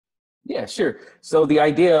Yeah, sure. So the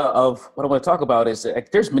idea of what I want to talk about is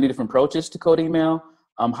there's many different approaches to cold email,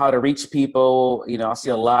 how to reach people. You know, I see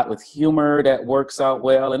a lot with humor that works out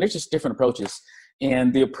well, and there's just different approaches.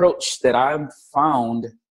 And the approach that I've found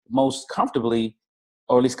most comfortably,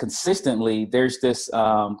 or at least consistently, there's this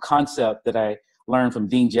concept that I learned from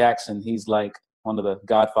Dean Jackson. He's like one of the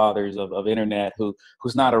godfathers of internet,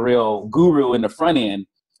 who's not a real guru in the front end.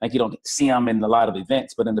 Like you don't see him in a lot of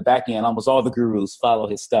events, but in the back end, almost all the gurus follow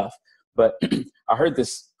his stuff. But I heard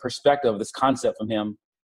this perspective, this concept from him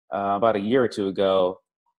about a year or two ago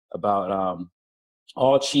about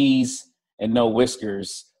all cheese and no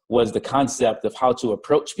whiskers was the concept of how to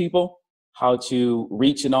approach people, how to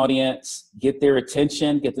reach an audience, get their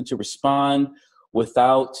attention, get them to respond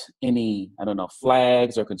without any, I don't know,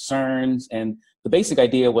 flags or concerns. And the basic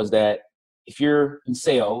idea was that if you're in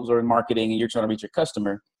sales or in marketing and you're trying to reach your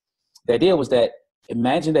customer, the idea was that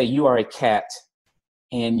imagine that you are a cat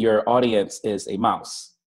and your audience is a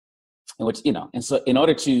mouse. In which, you know, and so in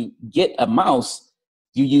order to get a mouse,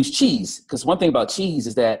 you use cheese. Because one thing about cheese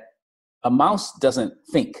is that a mouse doesn't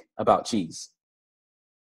think about cheese.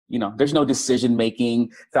 You know, there's no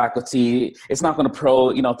decision-making faculty. It's not going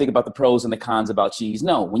to think about the pros and the cons about cheese.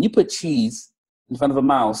 No, when you put cheese in front of a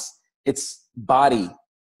mouse, its body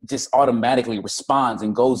just automatically responds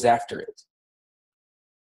and goes after it.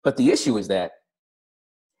 But the issue is that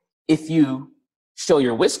if you show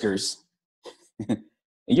your whiskers, and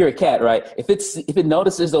you're a cat, right? If it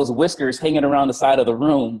notices those whiskers hanging around the side of the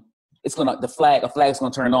room, a flag's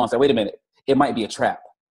gonna turn on. So wait a minute, it might be a trap.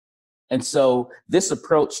 And so this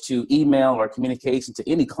approach to email or communication to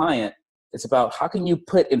any client, it's about how can you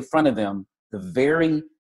put in front of them the very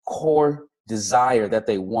core desire that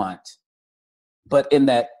they want. But in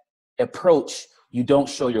that approach, you don't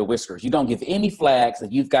show your whiskers. You don't give any flags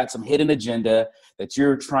that you've got some hidden agenda, that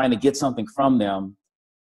you're trying to get something from them.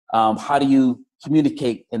 How do you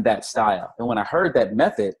communicate in that style? And when I heard that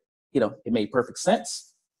method, you know, it made perfect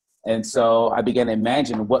sense. And so I began to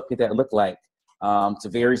imagine what could that look like to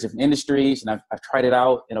various different industries. And I've tried it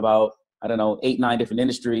out in about, 8, 9 different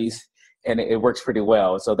industries, and it works pretty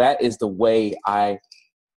well. So that is the way I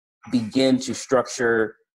begin to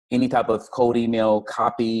structure any type of cold email,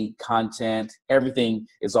 copy, content. Everything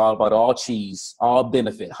is all about all cheese, all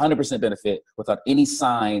benefit, 100% benefit, without any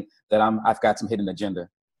sign that I've got some hidden agenda.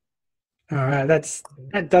 All right,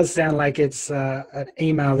 that does sound like it's an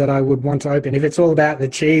email that I would want to open. If it's all about the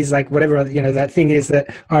cheese, like whatever, you know, that thing is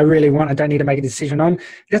that I really want, I don't need to make a decision on,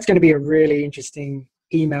 that's going to be a really interesting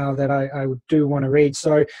email that I do want to read.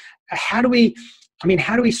 So how do we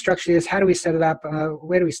structure this? How do we set it up?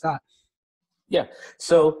 Where do we start? Yeah.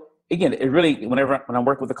 So again, it really, when I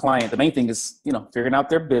work with a client, the main thing is, you know, figuring out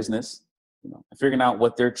their business, you know, figuring out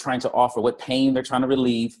what they're trying to offer, what pain they're trying to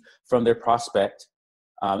relieve from their prospect.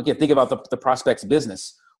 Again, think about the prospect's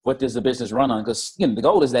business. What does the business run on? Because, you know, the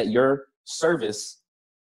goal is that your service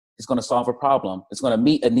is going to solve a problem. It's going to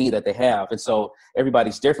meet a need that they have. And so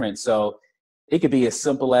everybody's different. So it could be as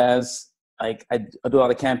simple as, like, I do a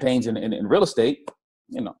lot of campaigns in real estate.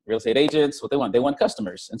 You know, real estate agents, what they want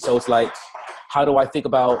customers. And so it's like, how do I think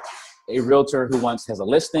about a realtor who has a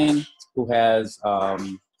listing, who has,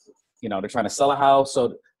 you know, they're trying to sell a house.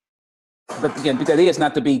 So, but again, the idea is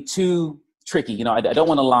not to be too tricky. You know, I don't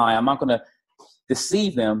want to lie. I'm not going to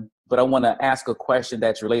deceive them, but I want to ask a question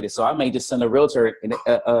that's related. So I may just send a realtor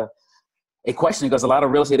a question, because a lot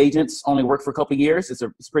of real estate agents only work for a couple of years. It's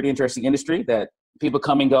a pretty interesting industry that people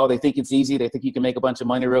come and go. They think it's easy. They think you can make a bunch of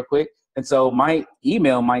money real quick. And so my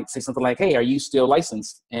email might say something like, hey, are you still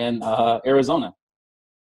licensed in Arizona?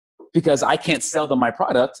 Because I can't sell them my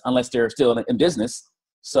product unless they're still in business.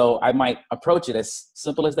 So I might approach it as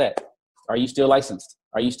simple as that. Are you still licensed?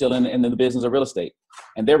 Are you still in the business of real estate?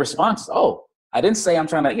 And their response is, oh, I didn't say I'm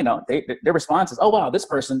trying to, you know, their response is, oh, wow, this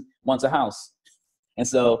person wants a house. And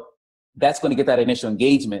so that's going to get that initial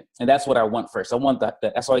engagement. And that's what I want first. I want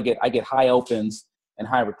that's why I get high opens and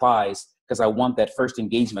high replies, because I want that first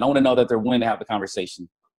engagement. I want to know that they're willing to have the conversation.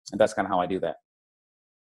 And that's kind of how I do that.